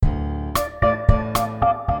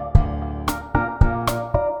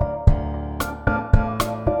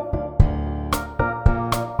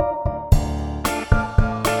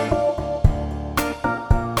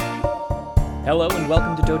Hello and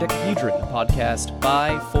welcome to Dodecahedron, a podcast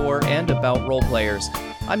by, for, and about role players.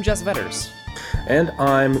 I'm Jess Vetters. And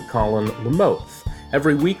I'm Colin Lamoth.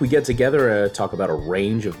 Every week we get together to talk about a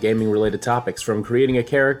range of gaming-related topics, from creating a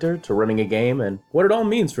character to running a game, and what it all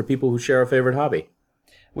means for people who share a favorite hobby.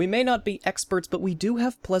 We may not be experts, but we do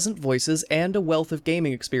have pleasant voices and a wealth of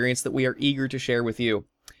gaming experience that we are eager to share with you.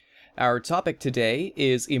 Our topic today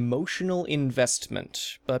is emotional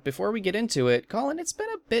investment. But before we get into it, Colin, it's been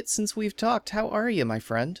a bit since we've talked. How are you, my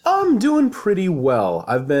friend? I'm doing pretty well.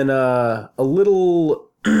 I've been a little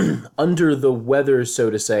under the weather, so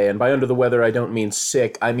to say. And by under the weather, I don't mean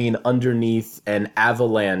sick. I mean underneath an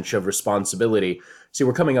avalanche of responsibility. See,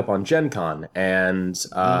 we're coming up on Gen Con, and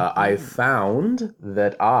I found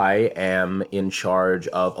that I am in charge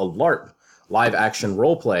of a LARP, live-action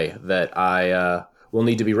roleplay, that I will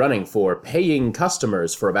need to be running for paying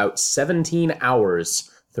customers for about 17 hours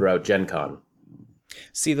throughout Gen Con.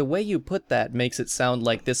 See, the way you put that makes it sound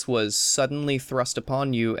like this was suddenly thrust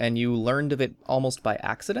upon you and you learned of it almost by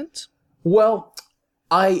accident? Well,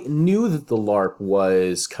 I knew that the LARP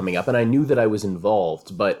was coming up and I knew that I was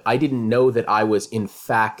involved, but I didn't know that I was in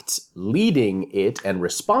fact leading it and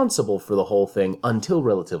responsible for the whole thing until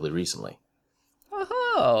relatively recently.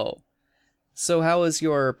 Oh. So how has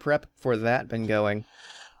your prep for that been going?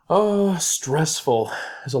 Oh, stressful.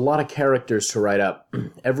 There's a lot of characters to write up.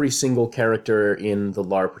 Every single character in the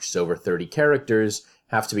LARP, which is over 30 characters,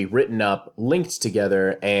 have to be written up, linked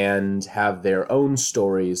together, and have their own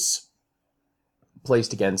stories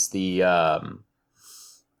placed against the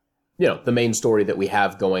main story that we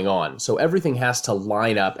have going on. So everything has to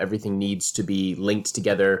line up, everything needs to be linked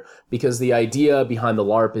together, because the idea behind the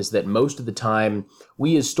LARP is that most of the time,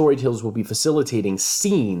 we as storytellers will be facilitating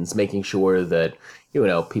scenes, making sure that,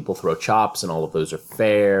 people throw chops and all of those are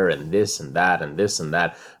fair, and this and that and this and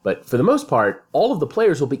that. But for the most part, all of the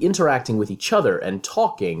players will be interacting with each other and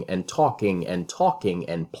talking and talking and talking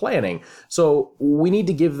and planning. So we need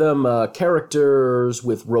to give them characters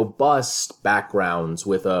with robust backgrounds,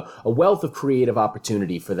 with a wealth of creative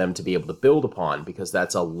opportunity for them to be able to build upon, because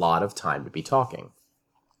that's a lot of time to be talking.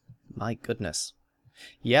 My goodness.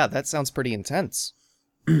 Yeah, that sounds pretty intense.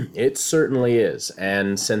 It certainly is.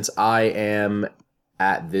 And since I am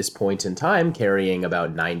at this point in time carrying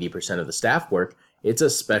about 90% of the staff work, it's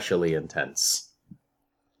especially intense.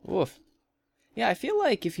 Oof. Yeah, I feel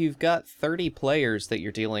like if you've got 30 players that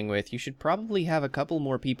you're dealing with, you should probably have a couple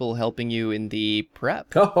more people helping you in the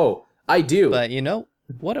prep. Oh, I do. But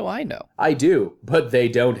what do I know? I do, but they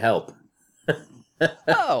don't help.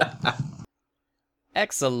 Oh!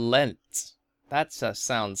 Excellent. That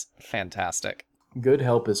sounds fantastic. Good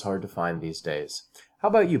help is hard to find these days. How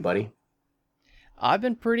about you, buddy? I've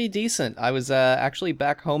been pretty decent. I was actually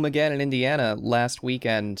back home again in Indiana last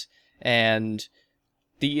weekend, and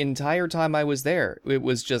the entire time I was there, it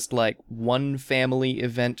was just like one family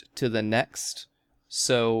event to the next.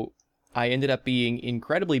 So I ended up being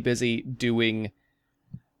incredibly busy doing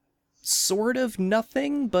sort of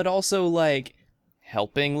nothing, but also like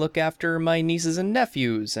helping look after my nieces and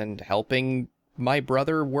nephews and helping my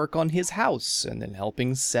brother work on his house and then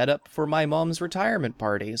helping set up for my mom's retirement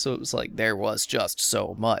party. So it was like there was just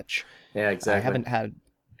so much. Yeah, exactly. I haven't had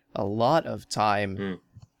a lot of time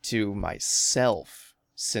to myself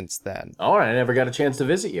since then. All right, I never got a chance to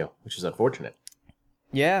visit you, which is unfortunate.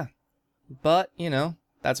 Yeah, but,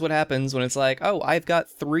 that's what happens when it's like, oh, I've got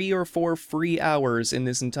 3 or 4 free hours in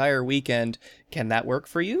this entire weekend. Can that work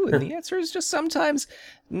for you? And the answer is just sometimes,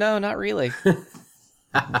 no, not really.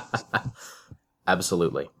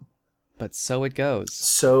 Absolutely. But so it goes.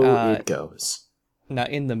 So it goes. Now,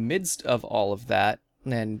 in the midst of all of that,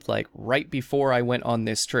 and like right before I went on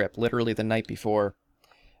this trip, literally the night before,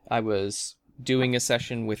 I was doing a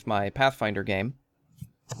session with my Pathfinder game,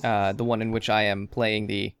 the one in which I am playing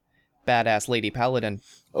the badass Lady Paladin.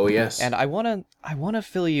 Oh, yes. And I wanna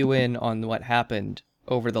fill you in on what happened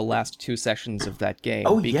over the last 2 sessions of that game.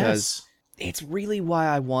 Oh, because yes. It's really why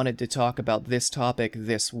I wanted to talk about this topic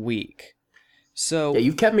this week. So yeah,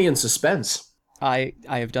 you've kept me in suspense. I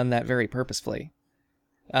have done that very purposefully.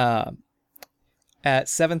 At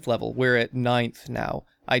 7th level, we're at 9th now,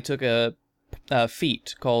 I took a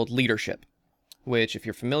feat called Leadership, which, if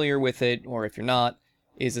you're familiar with it, or if you're not,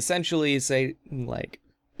 is essentially, say, like,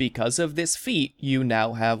 because of this feat, you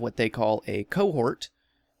now have what they call a cohort,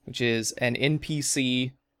 which is an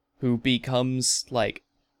NPC who becomes, like,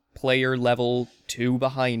 player level 2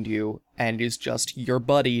 behind you, and is just your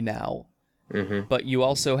buddy now. Mm-hmm. But you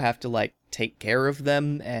also have to, like, take care of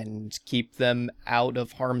them and keep them out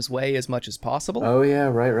of harm's way as much as possible. Oh, yeah,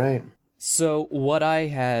 right. So what I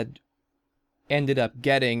had ended up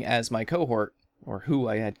getting as my cohort or who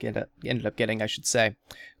I ended up getting, I should say,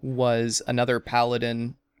 was another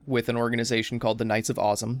paladin with an organization called the Knights of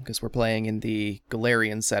Ozum, because we're playing in the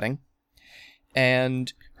Galarian setting.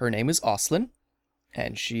 And her name is Oslin,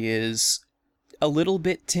 and she is a little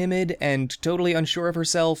bit timid and totally unsure of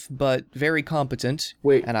herself, but very competent.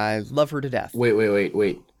 Wait. And I love her to death.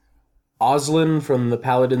 Wait. Oslin from the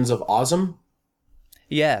Paladins of Ozum?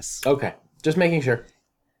 Yes. Okay. Just making sure.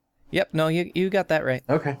 Yep, no, you got that right.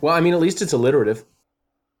 Okay. Well, I mean, at least it's alliterative.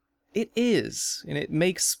 It is, and it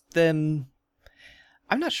makes them...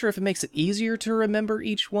 I'm not sure if it makes it easier to remember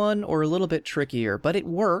each one or a little bit trickier, but it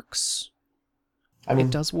works. I mean,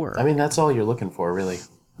 it does work. I mean, that's all you're looking for, really.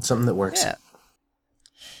 Something that works. Yeah.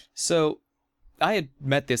 So, I had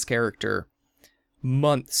met this character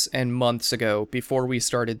months and months ago before we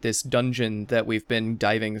started this dungeon that we've been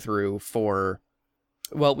diving through for...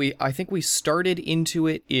 Well, I think we started into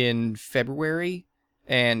it in February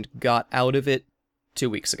and got out of it 2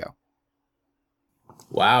 weeks ago.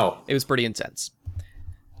 Wow. It was pretty intense.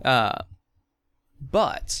 But,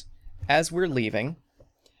 as we're leaving,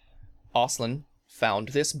 Oslin found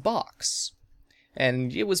this box.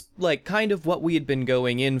 And it was, like, kind of what we had been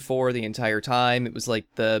going in for the entire time. It was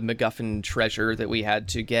like the MacGuffin treasure that we had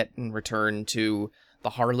to get in return to the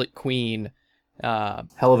Harlot Queen. Hell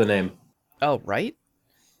of a name. Oh, right?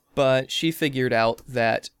 But she figured out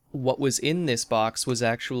that what was in this box was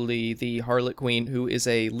actually the Harlot Queen, who is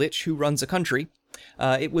a lich who runs a country.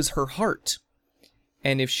 It was her heart.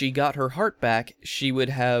 And if she got her heart back, she would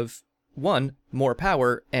have, 1, more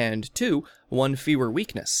power, and 2, 1 fewer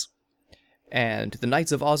weakness. And the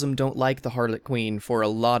Knights of Ozum don't like the Harlot Queen for a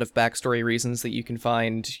lot of backstory reasons that you can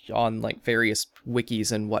find on, like, various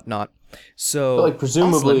wikis and whatnot. So, But, like,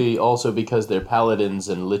 presumably also because they're paladins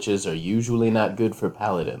and liches are usually not good for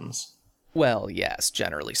paladins. Well, yes,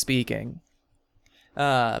 generally speaking.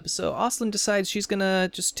 So Oslin decides she's gonna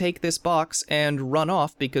just take this box and run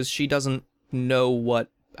off because she doesn't know what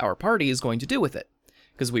our party is going to do with it.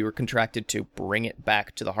 Because we were contracted to bring it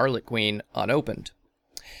back to the Harlot Queen unopened.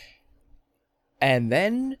 And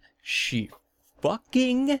then she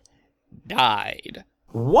fucking died.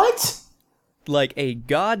 What? Like a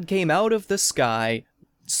god came out of the sky,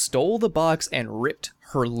 stole the box, and ripped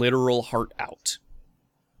her literal heart out.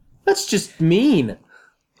 That's just mean.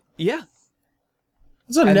 Yeah.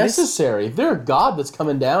 It's unnecessary. If there's a god that's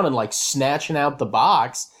coming down and, like, snatching out the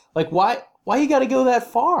box, like, why you gotta go that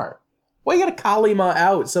far? Why you gotta Kalima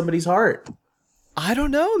out somebody's heart? I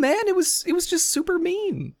don't know, man. It was just super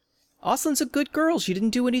mean. Oslin's a good girl. She didn't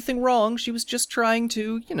do anything wrong. She was just trying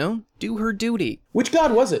to, do her duty. Which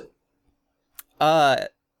god was it?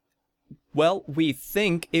 Well, we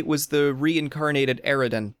think it was the reincarnated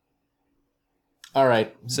Eridan. All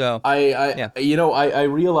right. So, I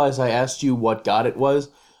realize I asked you what god it was.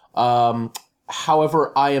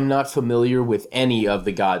 However, I am not familiar with any of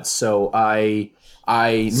the gods, so I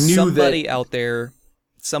knew somebody out there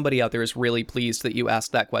is really pleased that you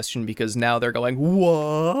asked that question because now they're going,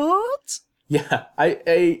 what? Yeah,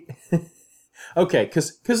 okay,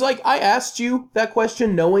 because like I asked you that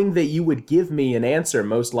question knowing that you would give me an answer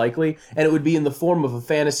most likely, and it would be in the form of a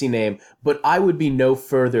fantasy name, but I would be no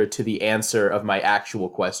further to the answer of my actual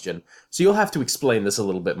question. So you'll have to explain this a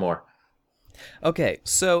little bit more. Okay,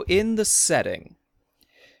 so in the setting,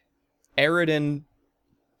 Eridan,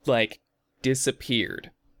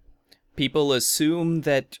 disappeared. People assume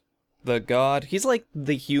that the god, he's like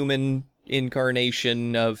the human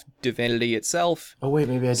incarnation of divinity itself. Oh, wait,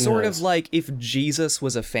 maybe I do Sort know of this. like if Jesus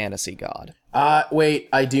was a fantasy god. Wait,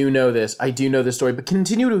 I do know this. I do know this story, but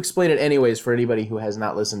continue to explain it anyways for anybody who has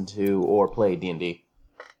not listened to or played D&D.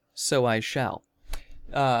 So I shall.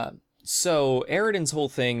 So Eridan's whole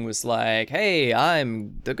thing was like, hey,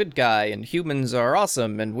 I'm the good guy and humans are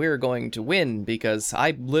awesome and we're going to win because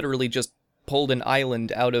I literally just pulled an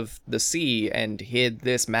island out of the sea and hid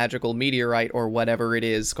this magical meteorite or whatever it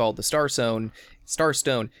is called the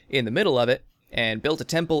Starstone in the middle of it and built a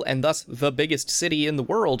temple and thus the biggest city in the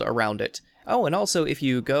world around it. Oh, and also if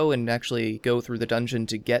you go and actually go through the dungeon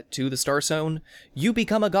to get to the Starstone, you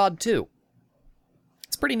become a god too.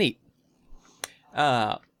 It's pretty neat.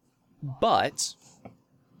 But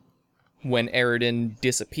when Eridan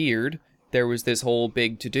disappeared, there was this whole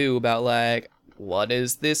big to-do about, what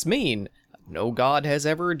does this mean? No god has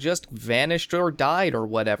ever just vanished or died or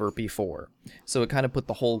whatever before. So it kind of put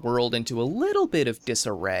the whole world into a little bit of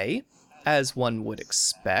disarray, as one would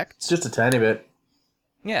expect. Just a tiny bit.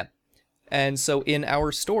 Yeah. And so in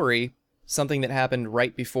our story, something that happened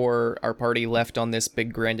right before our party left on this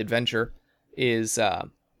big grand adventure is,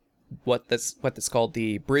 what that's called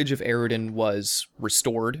the Bridge of Eridan was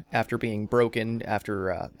restored after being broken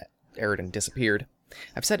after Eridan disappeared.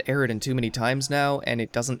 I've said Eridan too many times now, and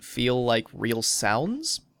it doesn't feel like real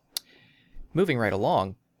sounds. Moving right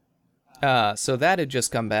along. So that had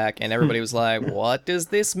just come back, and everybody was like, what does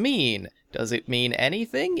this mean? Does it mean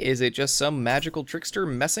anything? Is it just some magical trickster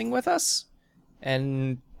messing with us?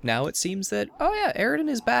 And now it seems that, oh yeah, Eridan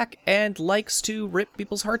is back and likes to rip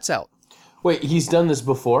people's hearts out. Wait, he's done this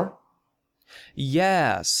before?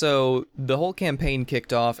 Yeah, so the whole campaign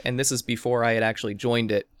kicked off, and this is before I had actually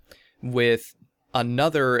joined it, with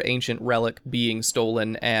another ancient relic being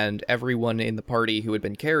stolen, and everyone in the party who had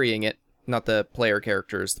been carrying it, not the player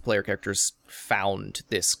characters found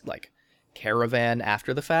this, like, caravan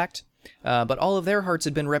after the fact, but all of their hearts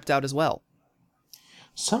had been ripped out as well.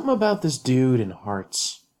 Something about this dude and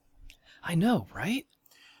hearts. I know, right?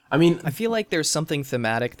 I mean, I feel like there's something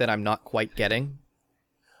thematic that I'm not quite getting.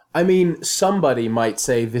 I mean, somebody might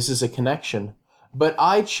say this is a connection, but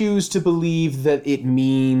I choose to believe that it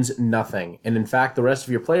means nothing. And in fact, the rest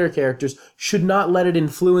of your player characters should not let it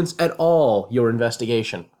influence at all your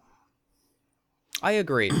investigation. I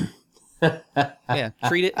agree. Yeah,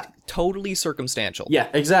 treat it totally circumstantial. Yeah,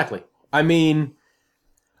 exactly. I mean,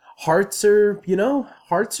 hearts are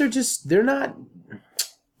just, they're not,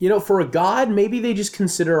 for a god, maybe they just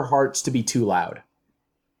consider hearts to be too loud.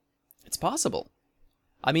 It's possible.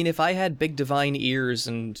 I mean, if I had big divine ears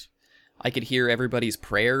and I could hear everybody's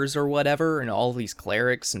prayers or whatever, and all these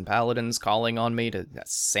clerics and paladins calling on me to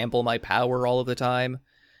sample my power all of the time,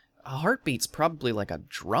 a heartbeat's probably like a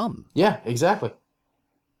drum. Yeah, exactly.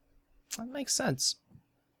 That makes sense.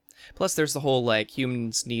 Plus, there's the whole, like,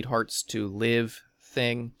 humans need hearts to live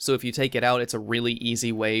thing, so if you take it out, it's a really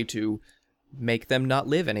easy way to make them not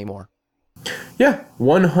live anymore. Yeah,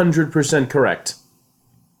 100% correct.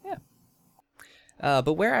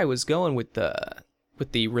 But where I was going with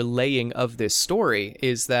the relaying of this story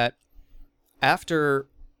is that after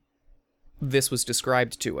this was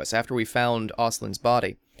described to us, after we found Oslin's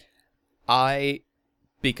body,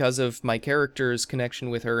 because of my character's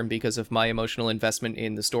connection with her and because of my emotional investment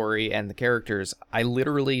in the story and the characters, I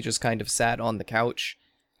literally just kind of sat on the couch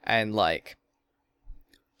and, like,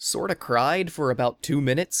 sort of cried for about 2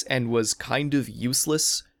 minutes and was kind of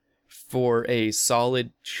useless for a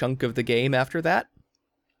solid chunk of the game after that.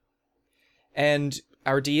 And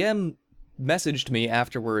our DM messaged me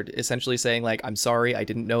afterward, essentially saying, like, I'm sorry, I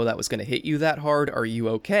didn't know that was going to hit you that hard, are you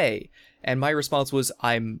okay? And my response was,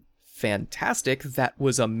 I'm fantastic, that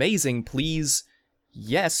was amazing, please,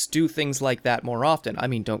 yes, do things like that more often. I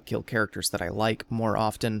mean, don't kill characters that I like more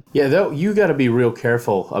often. Yeah, though, you gotta be real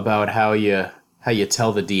careful about how you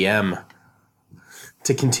tell the DM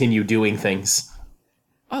to continue doing things.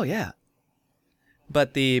 Oh, yeah.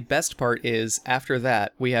 But the best part is, after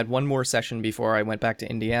that, we had one more session before I went back to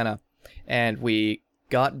Indiana, and we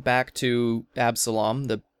got back to Absalom,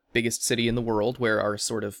 the biggest city in the world, where our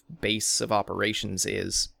sort of base of operations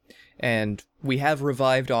is. And we have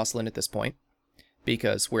revived Oslin at this point,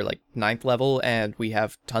 because we're like 9th level, and we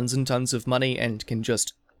have tons and tons of money, and can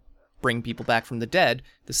just bring people back from the dead.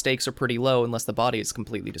 The stakes are pretty low unless the body is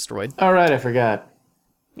completely destroyed. Alright, I forgot.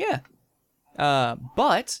 Yeah.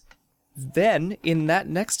 But then, in that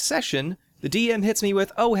next session, the DM hits me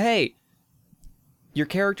with, oh, hey, your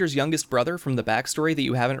character's youngest brother from the backstory that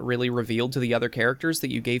you haven't really revealed to the other characters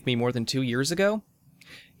that you gave me more than 2 years ago?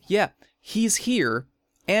 Yeah, he's here,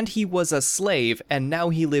 and he was a slave, and now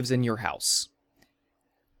he lives in your house.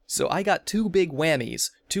 So I got 2 big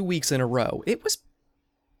whammies 2 weeks in a row. It was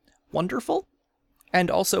wonderful,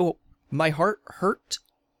 and also, my heart hurt.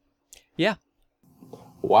 Yeah.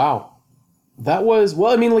 Wow. That was,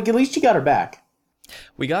 well, I mean, like, at least you got her back.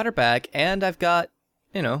 We got her back, and I've got,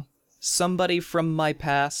 somebody from my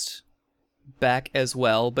past back as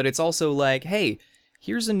well, but it's also like, hey,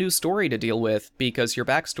 here's a new story to deal with, because your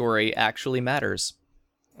backstory actually matters.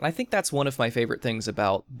 And I think that's one of my favorite things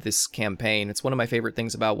about this campaign. It's one of my favorite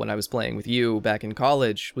things about when I was playing with you back in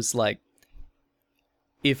college, was like,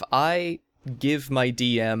 if I give my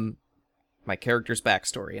DM my character's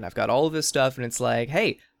backstory, and I've got all of this stuff, and it's like,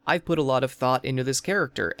 hey, I've put a lot of thought into this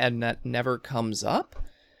character, and that never comes up?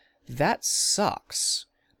 That sucks.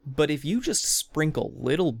 But if you just sprinkle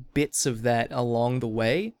little bits of that along the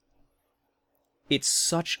way, it's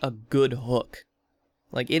such a good hook.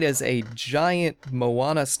 Like, it is a giant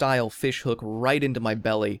Moana-style fish hook right into my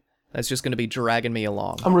belly that's just going to be dragging me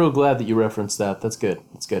along. I'm real glad that you referenced that. That's good.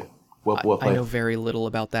 That's good. Well played. I know very little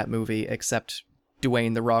about that movie, except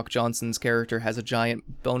Dwayne "The Rock" Johnson's character has a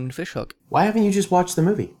giant bone fish hook. Why haven't you just watched the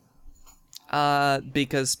movie?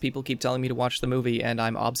 Because people keep telling me to watch the movie, and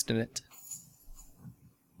I'm obstinate.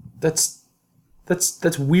 That's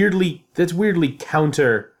weirdly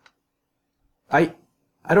counter.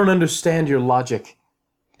 I don't understand your logic.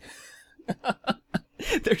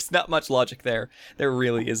 There's not much logic there. There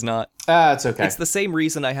really is not. It's okay. It's the same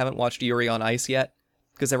reason I haven't watched Yuri on Ice yet,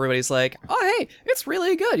 because everybody's like, oh, hey, it's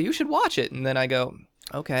really good. You should watch it. And then I go,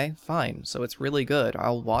 okay, fine. So it's really good.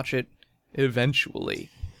 I'll watch it eventually.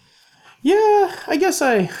 Yeah, I guess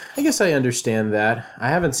I understand that. I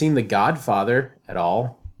haven't seen The Godfather at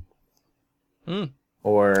all.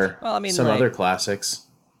 Or Well, I mean, some like, other classics.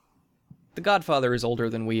 The Godfather is older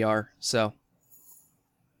than we are, so...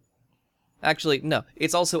 Actually, no.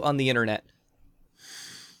 It's also on the internet.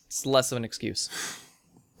 It's less of an excuse.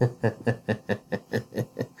 Yeah,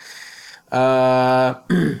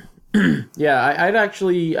 I'd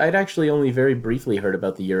actually only very briefly heard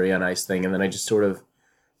about the Yuri on Ice thing, and then I just sort of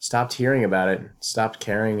stopped hearing about it, stopped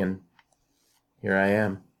caring, and here I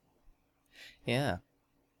am. Yeah.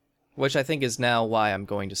 Which I think is now why I'm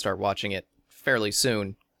going to start watching it fairly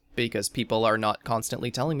soon, because people are not constantly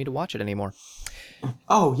telling me to watch it anymore.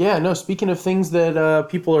 Oh, yeah, no, speaking of things that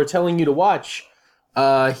people are telling you to watch,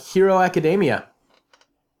 Hero Academia.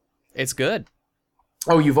 It's good.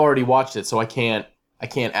 Oh, you've already watched it, so I can't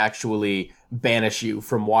actually banish you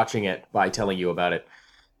from watching it by telling you about it.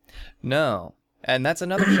 No. And that's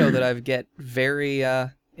another show that I get very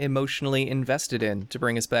emotionally invested in, to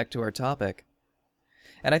bring us back to our topic.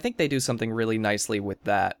 And I think they do something really nicely with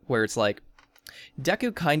that, where it's like,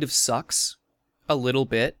 Deku kind of sucks a little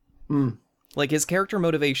bit. Like, his character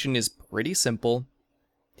motivation is pretty simple.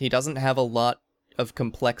 He doesn't have a lot of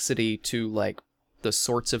complexity to, like, the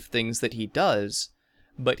sorts of things that he does,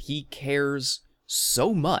 but he cares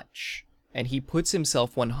so much, and he puts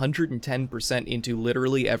himself 110% into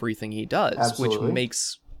literally everything he does, Absolutely.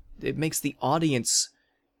 which makes the audience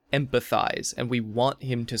empathize, and we want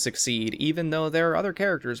him to succeed, even though there are other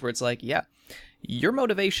characters where it's like, yeah, your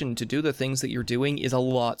motivation to do the things that you're doing is a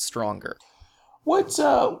lot stronger. What's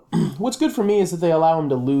good for me is that they allow him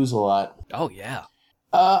to lose a lot. Oh, yeah.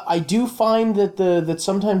 I do find that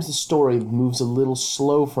sometimes the story moves a little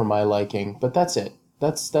slow for my liking, but that's it.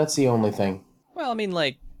 That's the only thing. Well, I mean,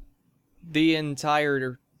 like, the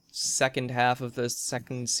entire second half of the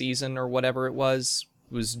second season, or whatever it was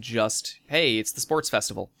just, hey, it's the sports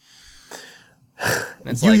festival. And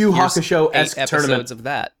it's Yu Yu here's Hakusho-esque 8 tournament. episodes of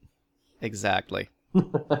that. Exactly.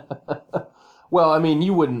 Well, I mean,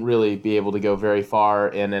 you wouldn't really be able to go very far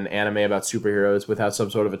in an anime about superheroes without some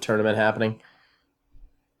sort of a tournament happening.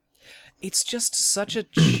 It's just such a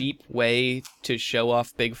cheap way to show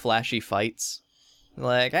off big flashy fights.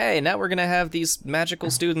 Like, hey, now we're gonna have these magical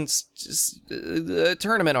students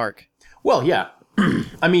tournament arc. Well, yeah.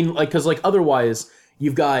 I mean, like, because, like, otherwise,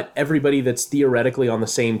 you've got everybody that's theoretically on the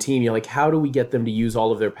same team. You're like, how do we get them to use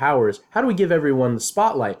all of their powers? How do we give everyone the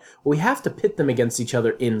spotlight? Well, we have to pit them against each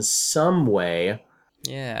other in some way.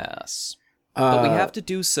 Yes. But we have to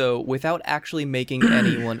do so without actually making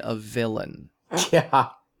anyone a villain. Yeah.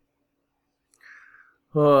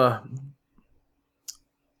 So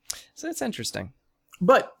it's interesting.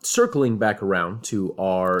 But circling back around to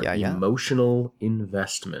our Yeah. emotional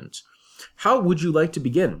investment, how would you like to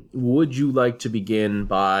begin? Would you like to begin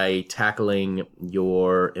by tackling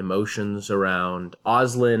your emotions around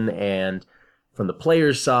Oslin, and from the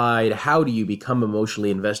player's side, how do you become emotionally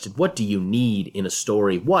invested? What do you need in a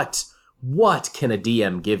story? What can a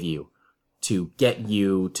DM give you to get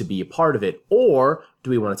you to be a part of it? Or do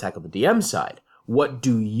we want to tackle the DM side? What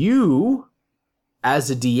do you, as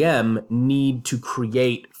a DM, need to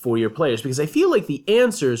create for your players? Because I feel like the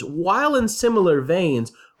answers, while in similar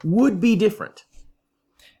veins, would be different.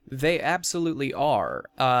 They absolutely are.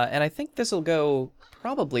 And I think this will go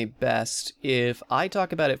probably best if I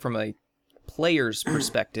talk about it from a player's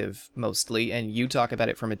perspective, mostly, and you talk about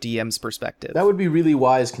it from a DM's perspective. That would be really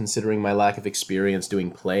wise, considering my lack of experience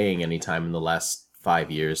doing playing any time in the last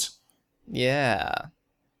 5 years. Yeah.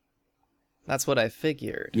 That's what I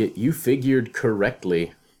figured. You figured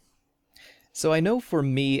correctly. So I know for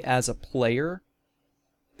me as a player,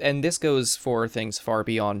 and this goes for things far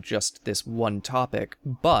beyond just this one topic,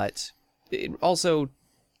 but it also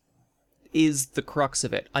is the crux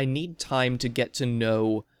of it. I need time to get to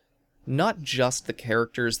know not just the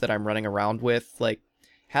characters that I'm running around with. Like,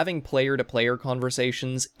 having player-to-player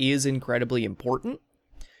conversations is incredibly important,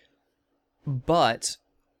 but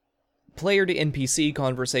player-to-NPC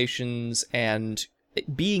conversations and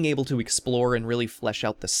being able to explore and really flesh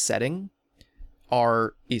out the setting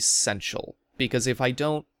are essential. Because if I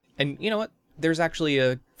don't... And you know what? There's actually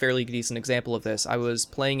a fairly decent example of this. I was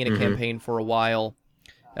playing in a campaign for a while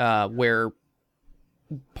where,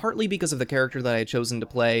 partly because of the character that I had chosen to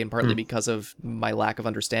play and partly because of my lack of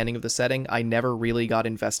understanding of the setting, I never really got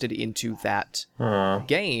invested into that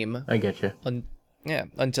game I get you. Yeah,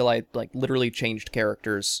 until I like literally changed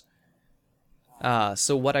characters.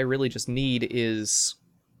 So what I really just need is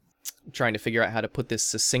trying to figure out how to put this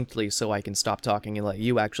succinctly so I can stop talking and let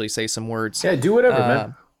you actually say some words. Yeah, do whatever,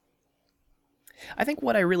 man. I think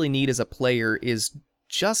what I really need as a player is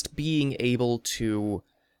just being able to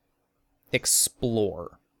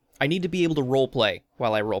explore. I need to be able to roleplay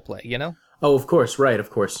while I roleplay, you know? Oh, of course, right, of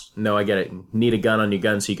course. No, I get it. Need a gun on your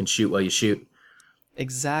gun so you can shoot while you shoot.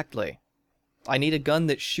 Exactly. I need a gun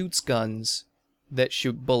that shoots guns that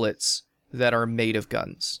shoot bullets that are made of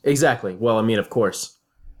guns. Exactly. Well, I mean, of course.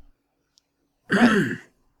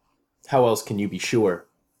 How else can you be sure?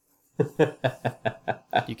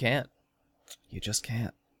 You can't. You just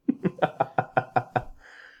can't.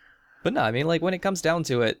 But no, I mean, like, when it comes down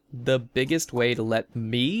to it, the biggest way to let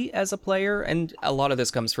me as a player, and a lot of this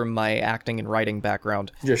comes from my acting and writing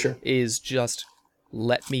background, Yeah, sure. is just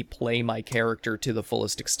let me play my character to the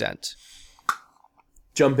fullest extent.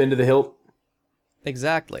 Jump into the hilt.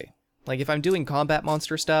 Exactly. Like, if I'm doing combat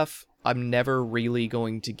monster stuff, I'm never really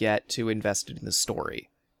going to get too invested in the story.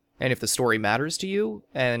 And if the story matters to you,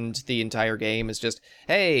 and the entire game is just,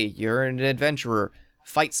 hey, you're an adventurer,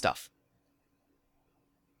 fight stuff.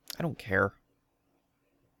 I don't care.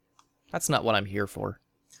 That's not what I'm here for.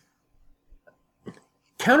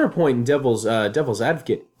 Counterpoint and devil's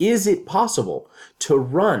advocate, is it possible to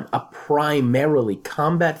run a primarily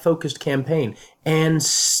combat-focused campaign and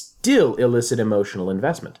still elicit emotional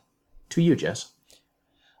investment? To you, Jess.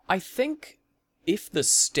 I think if the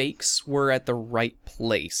stakes were at the right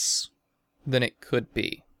place, then it could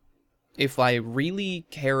be. If I really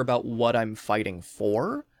care about what I'm fighting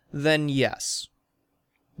for, then yes.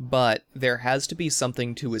 But there has to be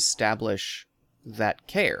something to establish that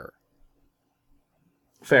care.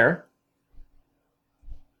 Fair.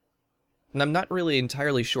 And I'm not really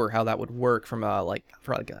entirely sure how that would work from a,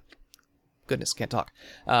 goodness, can't talk.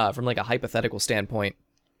 From like a hypothetical standpoint.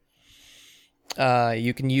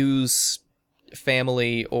 You can use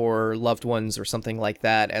family or loved ones or something like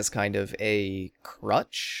that as kind of a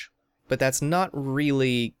crutch, but that's not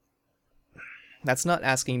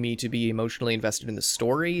asking me to be emotionally invested in the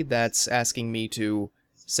story. That's asking me to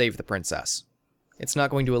save the princess. It's not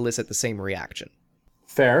going to elicit the same reaction.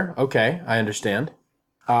 Fair. Okay, I understand.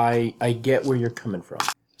 I get where you're coming from.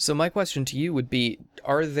 So my question to you would be,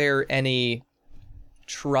 are there any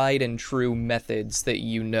tried and true methods that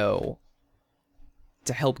you know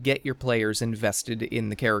to help get your players invested in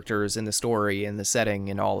the characters, in the story, in the setting,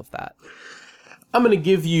 and all of that? I'm going to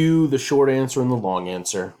give you the short answer and the long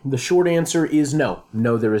answer. The short answer is no.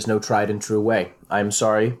 No, there is no tried and true way. I'm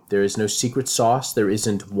sorry. There is no secret sauce. There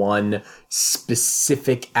isn't one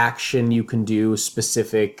specific action you can do,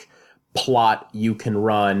 specific plot you can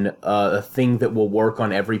run, a thing that will work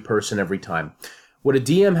on every person every time. What a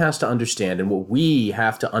DM has to understand, and what we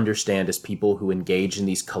have to understand as people who engage in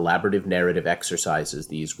these collaborative narrative exercises,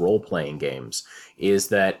 these role-playing games, is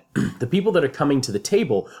that the people that are coming to the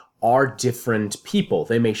table are different people.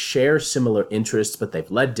 They may share similar interests, but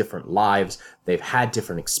they've led different lives, they've had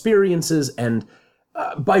different experiences, and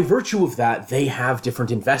by virtue of that, they have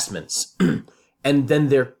different investments. And then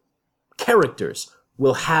their characters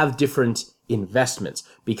will have different investments,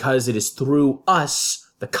 because it is through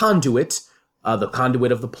us, the conduit of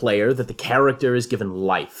the player, that the character is given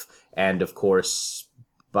life. And of course,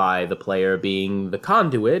 by the player being the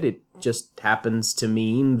conduit, it just happens to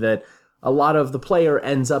mean that a lot of the player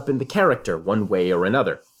ends up in the character one way or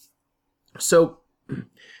another. So,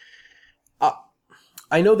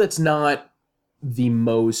 I know that's not the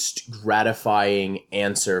most gratifying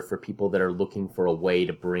answer for people that are looking for a way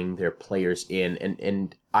to bring their players in,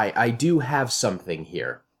 and I do have something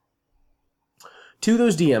here. To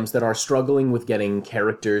those DMs that are struggling with getting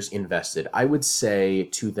characters invested, I would say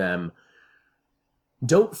to them,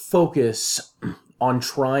 don't focus on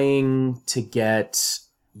trying to get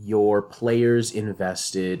your players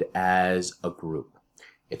invested as a group.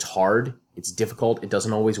 It's hard, it's difficult, it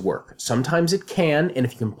doesn't always work. Sometimes it can, and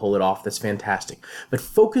if you can pull it off, that's fantastic. But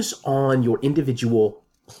focus on your individual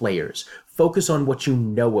players. Focus on what you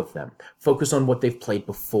know of them. Focus on what they've played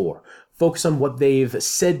before. Focus on what they've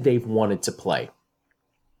said they've wanted to play.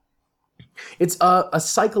 It's a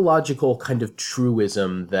psychological kind of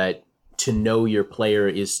truism that to know your player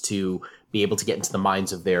is to be able to get into the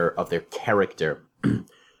minds of their character.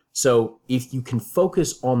 So if you can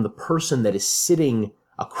focus on the person that is sitting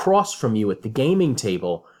across from you at the gaming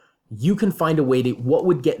table, you can find a way to, what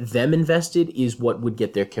would get them invested is what would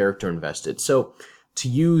get their character invested. So to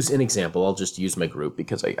use an example, I'll just use my group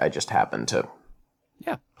because I just happen to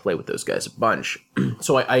play with those guys a bunch.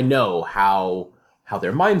 So I know how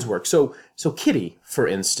their minds work. So Kitty, for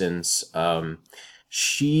instance,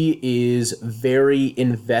 She is very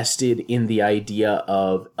invested in the idea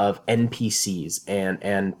of NPCs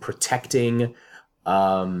and protecting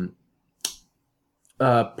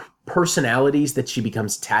personalities that she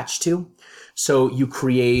becomes attached to. So you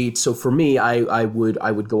create. So for me, I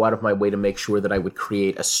would go out of my way to make sure that I would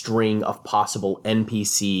create a string of possible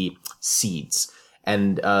NPC seeds,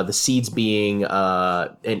 and the seeds being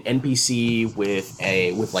an NPC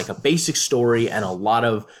with like a basic story and a lot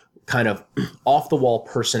of kind of off the wall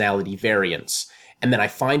personality variants. And then I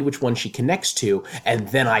find which one she connects to, and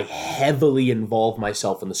then I heavily involve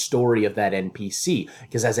myself in the story of that NPC.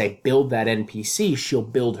 Because as I build that NPC, she'll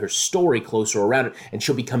build her story closer around it, and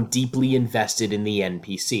she'll become deeply invested in the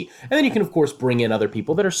NPC. And then you can, of course, bring in other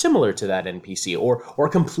people that are similar to that NPC, or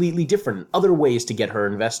completely different, other ways to get her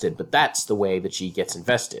invested. But that's the way that she gets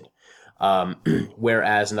invested.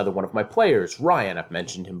 Whereas another one of my players, Ryan, I've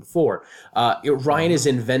mentioned him before. Ryan is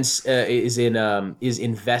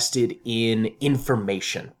invested in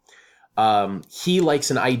information. He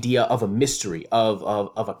likes an idea of a mystery, of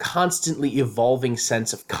a constantly evolving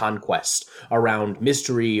sense of conquest around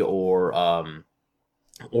mystery or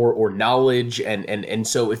knowledge, and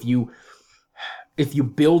so if you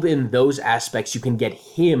build in those aspects, you can get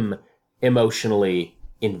him emotionally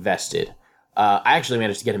invested. I actually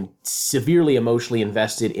managed to get him severely emotionally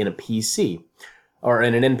invested in a PC, or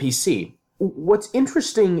in an NPC. What's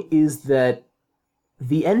interesting is that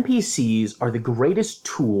the NPCs are the greatest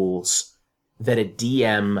tools that a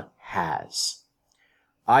DM has.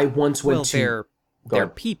 I once went to... they're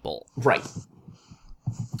people. Right.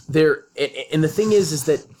 And the thing is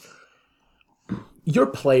that your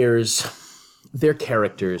players, their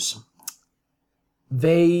characters,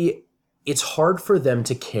 it's hard for them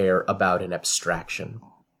to care about an abstraction.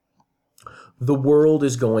 The world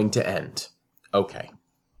is going to end. Okay.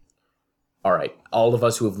 All right. All of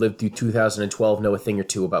us who have lived through 2012 know a thing or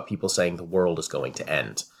two about people saying the world is going to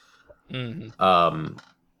end. Mm-hmm.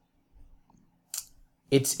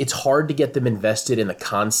 It's hard to get them invested in the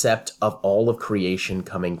concept of all of creation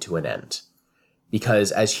coming to an end.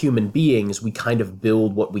 Because as human beings, we kind of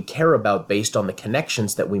build what we care about based on the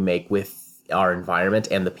connections that we make with our environment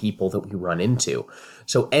and the people that we run into.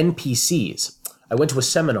 So NPCs. I went to a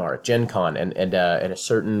seminar at Gen Con, and a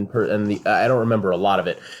certain I don't remember a lot of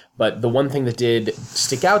it, but the one thing that did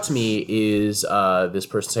stick out to me is this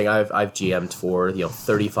person saying, I've GM'd for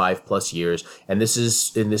 35 plus years, and this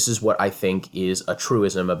is what I think is a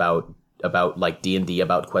truism about like D&D,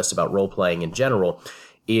 about quests, about role playing in general,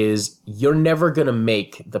 is you're never gonna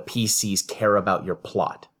make the PCs care about your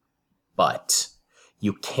plot, but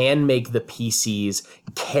you can make the PCs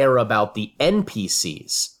care about the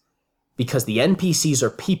NPCs, because the NPCs are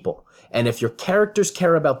people. And if your characters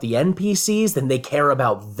care about the NPCs, then they care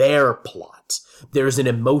about their plot. There's an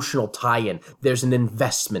emotional tie-in. There's an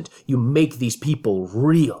investment. You make these people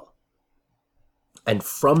real. And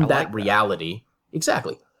from that reality,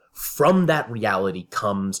 exactly, from that reality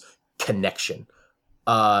comes connection.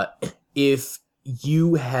 If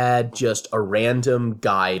you had just a random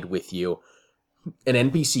guide with you, an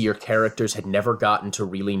NPC your characters had never gotten to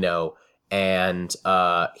really know, and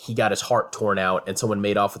he got his heart torn out and someone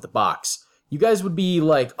made off with the box, you guys would be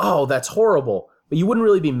like, oh, that's horrible, but you wouldn't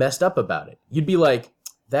really be messed up about it. You'd be like,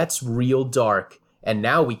 that's real dark, and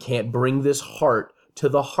now we can't bring this heart to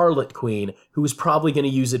the Harlot Queen, who's probably going to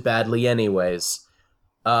use it badly anyways.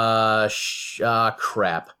 Crap.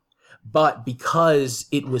 But because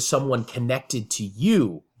it was someone connected to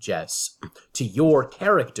you, Jess, to your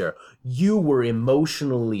character, you were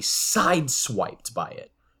emotionally sideswiped by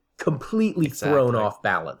it. Completely thrown off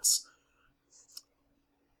balance.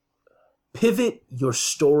 Pivot your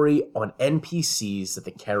story on NPCs that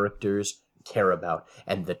the characters care about.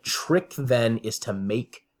 And the trick then is to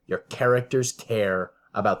make your characters care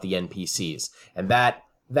about the NPCs. And that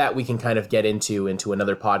we can kind of get into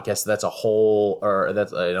another podcast. That's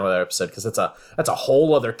another episode, because that's a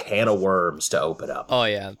whole other can of worms to open up. Oh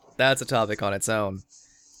yeah, that's a topic on its own.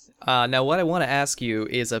 Now what I want to ask you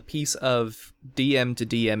is a piece of DM to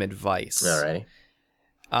DM advice. Alrighty.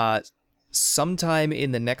 Sometime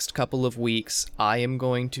in the next couple of weeks, I am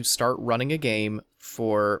going to start running a game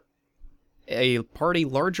for a party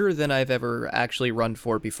larger than I've ever actually run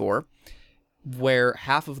for before, where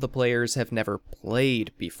half of the players have never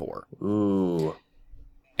played before. Ooh.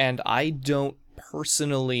 And I don't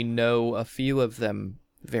personally know a few of them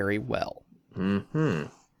very well. Mm-hmm.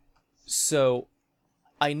 So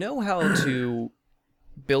I know how to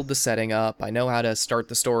build the setting up, I know how to start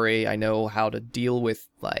the story, I know how to deal with,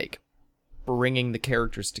 like, bringing the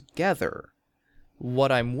characters together.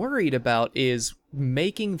 What I'm worried about is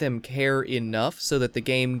making them care enough so that the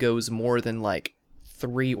game goes more than, like,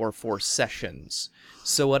 3 or 4 sessions.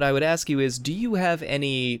 So what I would ask you is, do you have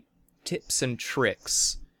any tips and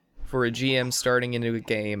tricks for a GM starting into a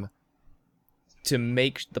game to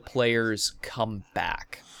make the players come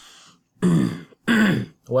back?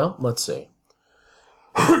 Well, let's see.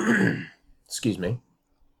 Excuse me.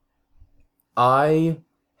 I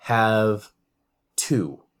have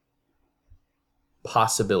 2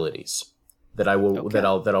 possibilities that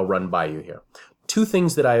I'll run by you here. 2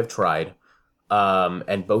 things that I have tried,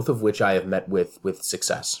 and both of which I have met with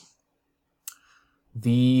success.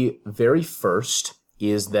 The very first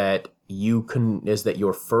is that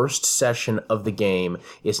your first session of the game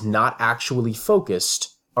is not actually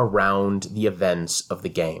focused around the events of the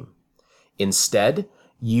game. Instead,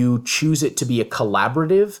 you choose it to be a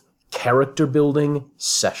collaborative, character-building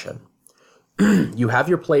session. You have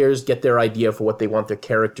your players get their idea for what they want their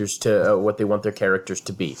characters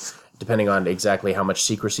to be. Depending on exactly how much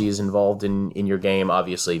secrecy is involved in your game,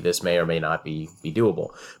 obviously this may or may not be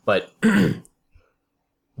doable. But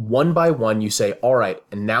one by one, you say, all right,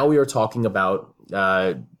 and now we are talking about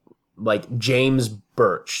like James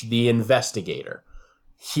Birch, the investigator.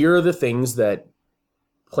 Here are the things that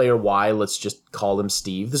player Y, let's just call him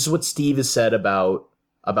Steve. This is what Steve has said about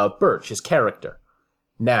Birch, his character.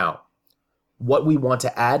 Now, what we want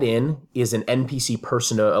to add in is an NPC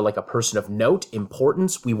person, like a person of note,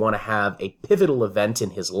 importance. We want to have a pivotal event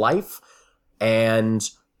in his life. And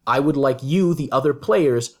I would like you, the other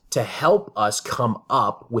players, to help us come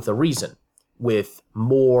up with a reason, with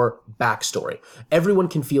more backstory. Everyone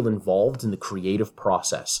can feel involved in the creative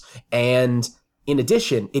process. And in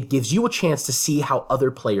addition, it gives you a chance to see how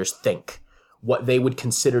other players think, what they would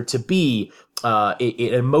consider to be an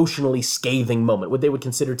emotionally scathing moment, what they would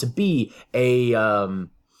consider to be an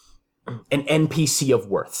NPC of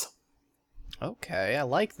worth. Okay, I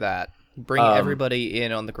like that. Bring everybody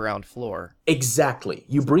in on the ground floor. Exactly.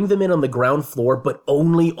 You bring them in on the ground floor, but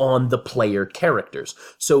only on the player characters.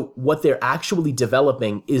 So what they're actually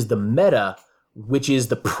developing is the meta, which is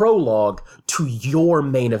the prologue to your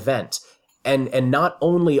main event. And not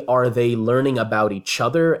only are they learning about each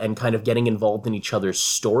other and kind of getting involved in each other's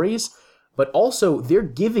stories, but also they're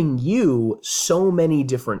giving you so many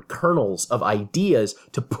different kernels of ideas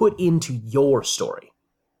to put into your story.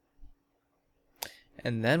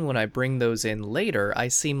 And then when I bring those in later, I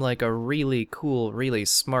seem like a really cool, really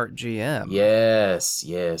smart GM. Yes,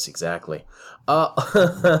 exactly.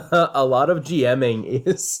 A lot of GMing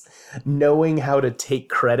is knowing how to take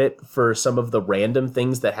credit for some of the random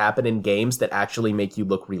things that happen in games that actually make you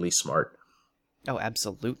look really smart. Oh,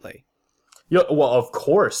 absolutely. Yeah, well, of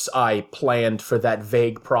course I planned for that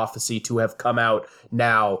vague prophecy to have come out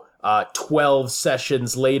now 12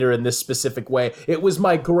 sessions later in this specific way. It was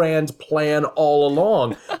my grand plan all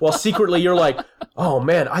along. While secretly you're like, oh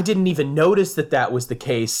man, I didn't even notice that was the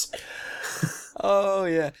case. Oh,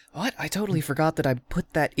 yeah. What? I totally forgot that I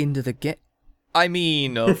put that into the game. I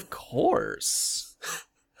mean, of course.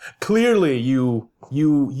 Clearly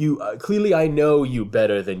clearly I know you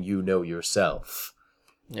better than you know yourself.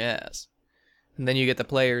 Yes. And then you get the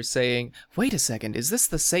players saying, wait a second, is this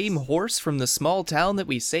the same horse from the small town that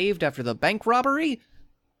we saved after the bank robbery?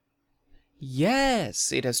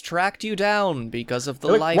 Yes, it has tracked you down because of the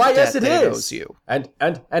life debt that it owes you. And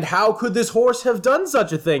how could this horse have done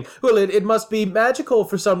such a thing? Well, it must be magical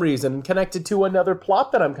for some reason, connected to another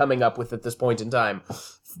plot that I'm coming up with at this point in time.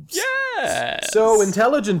 Yes! So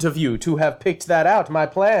intelligent of you to have picked that out. My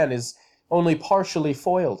plan is only partially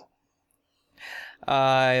foiled.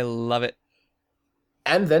 I love it.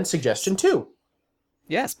 And then suggestion 2.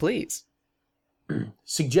 Yes, please.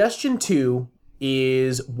 Suggestion 2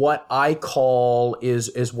 is what I call the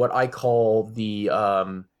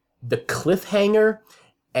cliffhanger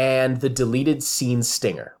and the deleted scene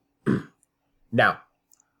stinger. Now,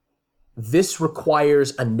 this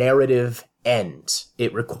requires a narrative end.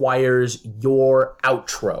 It requires your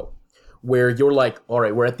outro, where you're like, all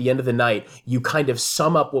right, we're at the end of the night. You kind of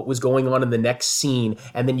sum up what was going on in the next scene,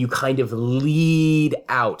 and then you kind of lead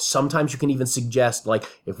out. Sometimes you can even suggest, like,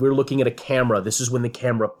 if we're looking at a camera, this is when the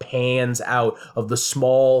camera pans out of the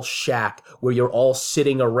small shack where you're all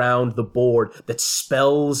sitting around the board that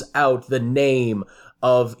spells out the name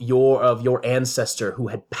of your ancestor who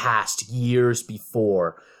had passed years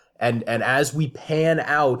before. And as we pan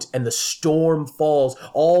out and the storm falls,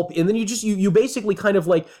 and then you basically kind of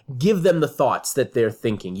like give them the thoughts that they're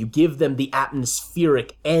thinking. You give them the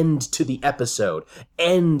atmospheric end to the episode.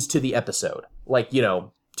 Like,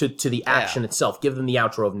 to the action itself. Give them the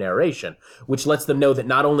outro of narration, which lets them know that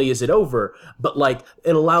not only is it over, but like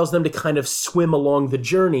it allows them to kind of swim along the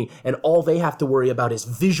journey, and all they have to worry about is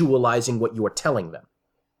visualizing what you are telling them.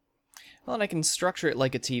 Well, and I can structure it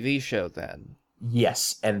like a TV show then.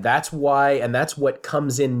 Yes, and that's why, and that's what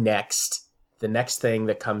comes in next. The next thing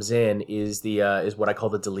that comes in is the is what I call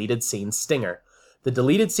the deleted scene stinger. The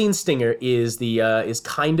deleted scene stinger is the is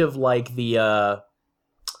kind of like the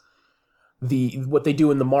what they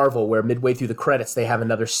do in the Marvel, where midway through the credits they have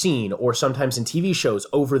another scene, or sometimes in TV shows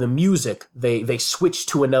over the music they switch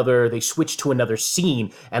to another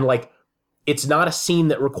scene, and like it's not a scene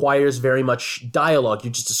that requires very much dialogue.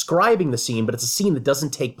 You're just describing the scene, but it's a scene that doesn't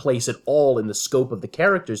take place at all in the scope of the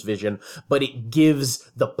character's vision, but it gives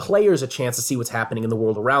the players a chance to see what's happening in the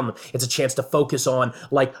world around them. It's a chance to focus on,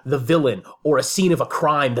 like, the villain or a scene of a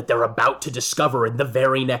crime that they're about to discover in the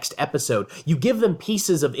very next episode. You give them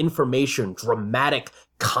pieces of information, dramatic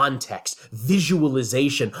context,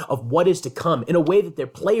 visualization of what is to come in a way that their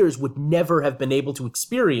players would never have been able to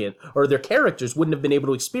experience, or their characters wouldn't have been able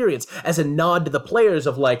to experience, as a nod to the players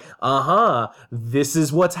of like, this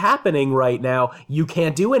is what's happening right now. You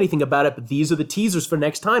can't do anything about it, but these are the teasers for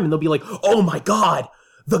next time. And they'll be like, oh my God,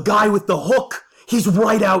 the guy with the hook, he's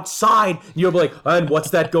right outside. You'll be like, and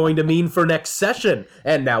what's that going to mean for next session?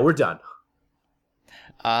 And now we're done.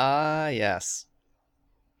 Ah, yes.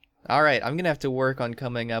 All right, I'm going to have to work on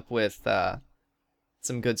coming up with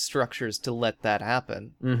some good structures to let that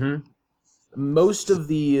happen. Mm-hmm. Most of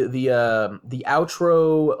the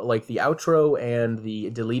outro, like the outro and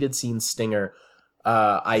the deleted scene stinger,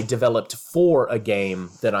 I developed for a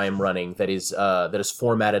game that I am running that is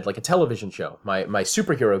formatted like a television show, my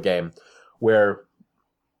superhero game, where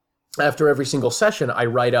after every single session, I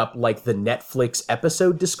write up like the Netflix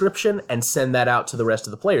episode description and send that out to the rest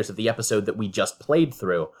of the players of the episode that we just played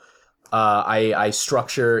through. I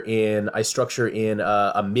structure in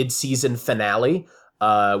a mid-season finale,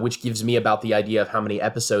 which gives me about the idea of how many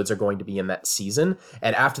episodes are going to be in that season.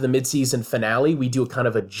 And after the mid-season finale, we do a kind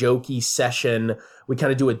of a jokey session. We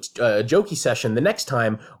kind of do a jokey session the next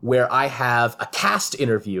time where I have a cast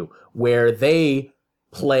interview where they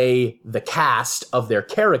play the cast of their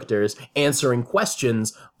characters answering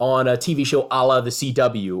questions on a TV show a la the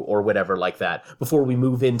CW or whatever like that before we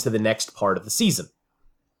move into the next part of the season.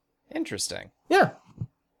 Interesting. Yeah.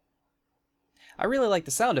 I really like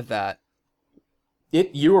the sound of that.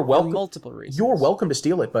 You are welcome. For multiple reasons. You're welcome to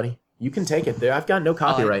steal it, buddy. You can take it. I've got no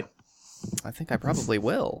copyright. I think I probably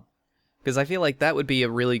will. Because I feel like that would be a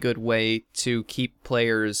really good way to keep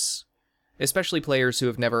players, especially players who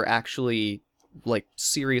have never actually, like,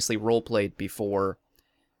 seriously roleplayed before,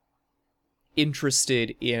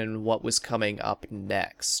 interested in what was coming up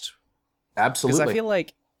next. Absolutely. Because I feel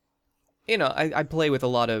like, you know, I play with a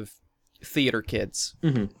lot of theater kids,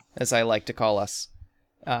 as I like to call us.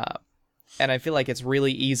 And I feel like it's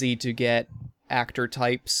really easy to get actor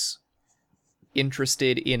types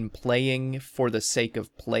interested in playing for the sake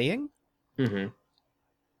of playing,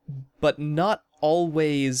 but not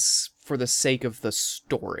always for the sake of the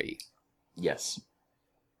story. Yes.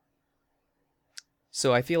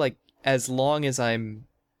 So I feel like as long as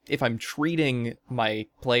if I'm treating my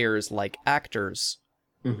players like actors,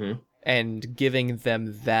 and giving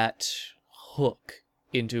them that hook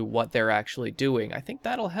into what they're actually doing, I think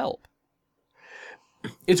that'll help.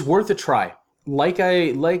 It's worth a try. Like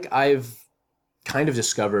I've kind of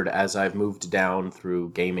discovered as I've moved down through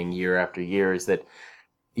gaming year after year is that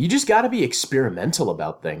you just got to be experimental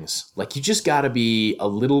about things. Like you just got to be a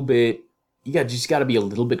little bit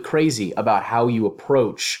crazy about how you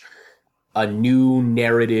approach a new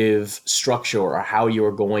narrative structure or how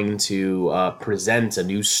you're going to present a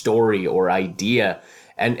new story or idea.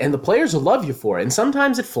 And the players will love you for it. And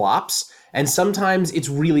sometimes it flops, and sometimes it's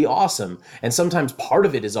really awesome. And sometimes part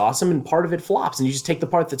of it is awesome and part of it flops. And you just take the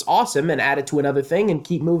part that's awesome and add it to another thing and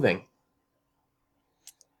keep moving.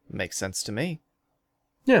 Makes sense to me.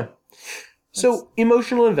 Yeah. So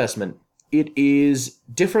emotional investment. It is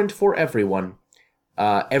different for everyone.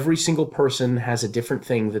 Every single person has a different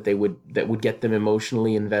thing that would get them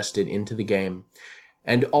emotionally invested into the game.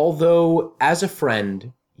 And although as a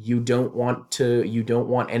friend, you don't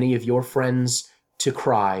want any of your friends to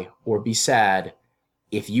cry or be sad,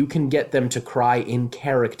 if you can get them to cry in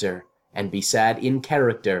character and be sad in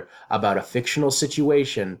character about a fictional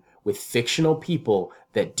situation with fictional people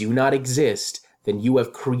that do not exist, then you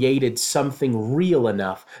have created something real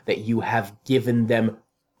enough that you have given them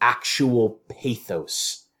actual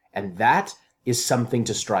pathos. And that is something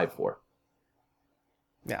to strive for.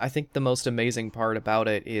 Yeah, I think the most amazing part about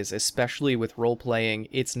it is, especially with role-playing,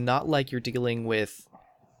 it's not like you're dealing with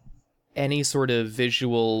any sort of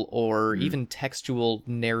visual or even textual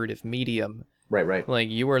narrative medium. Right. Like,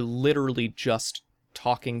 you are literally just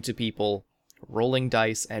talking to people, rolling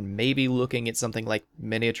dice, and maybe looking at something like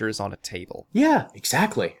miniatures on a table. Yeah,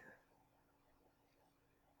 exactly.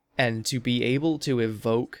 And to be able to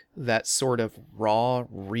evoke that sort of raw,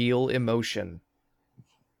 real emotion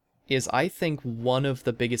is, I think, one of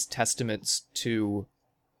the biggest testaments to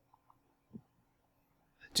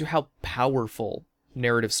how powerful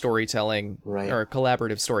narrative storytelling or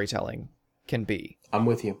collaborative storytelling can be. I'm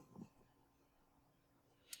with you.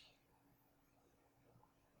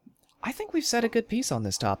 I think we've said a good piece on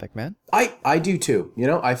this topic, man. I do too. You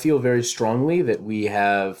know, I feel very strongly that we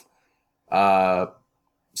have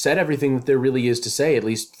said everything that there really is to say, at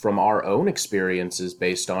least from our own experiences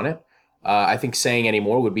based on it. I think saying any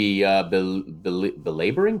more would be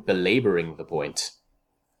belaboring the point.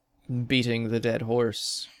 Beating the dead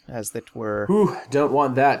horse, as it were. Whew, don't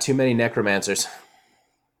want that. Too many necromancers.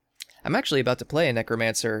 I'm actually about to play a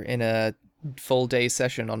necromancer in a full day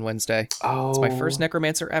session on Wednesday. Oh, it's my first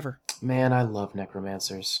necromancer ever. Man, I love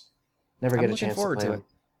necromancers. Never get a chance to play them.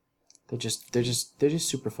 They're just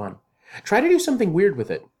super fun. Try to do something weird with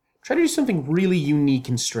it. Try to do something really unique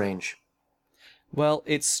and strange. Well,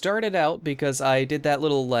 it started out because I did that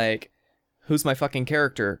little, like, who's my fucking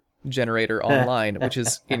character generator online, which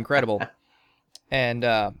is incredible. And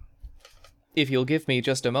if you'll give me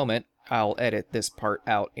just a moment, I'll edit this part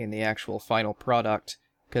out in the actual final product,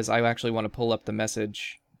 because I actually want to pull up the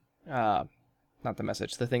message. Not the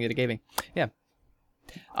message, the thing that it gave me. Yeah.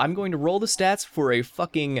 I'm going to roll the stats for a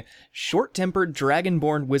fucking short-tempered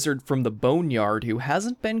dragonborn wizard from the Boneyard who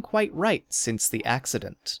hasn't been quite right since the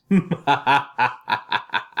accident.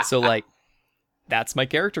 So, like, that's my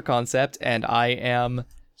character concept, and I am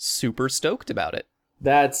super stoked about it.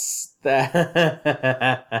 That's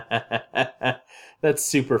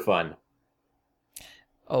super fun.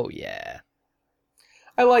 Oh, yeah.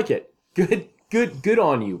 I like it. Good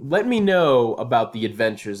on you. Let me know about the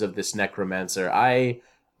adventures of this necromancer. I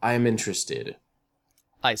am interested.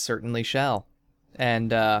 I certainly shall.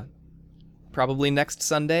 And probably next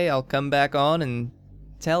Sunday I'll come back on and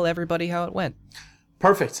tell everybody how it went.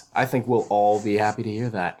 Perfect. I think we'll all be happy to hear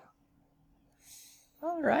that.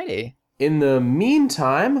 Alrighty. In the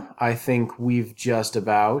meantime, I think we've just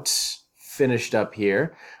about finished up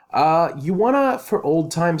here. You wanna, for old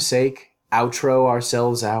time's sake, outro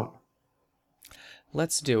ourselves out?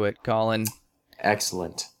 Let's do it, Colin.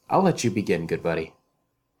 Excellent. I'll let you begin, good buddy.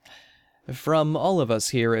 From all of us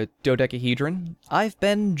here at Dodecahedron, I've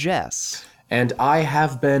been Jess. And I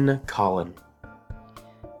have been Colin.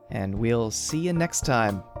 And we'll see you next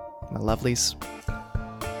time, my lovelies.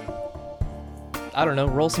 I don't know,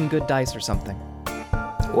 roll some good dice or something.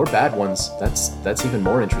 Or bad ones. That's even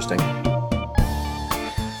more interesting. Alright.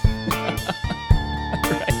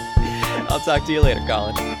 I'll talk to you later,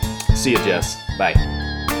 Colin. See you, Jess. Bye.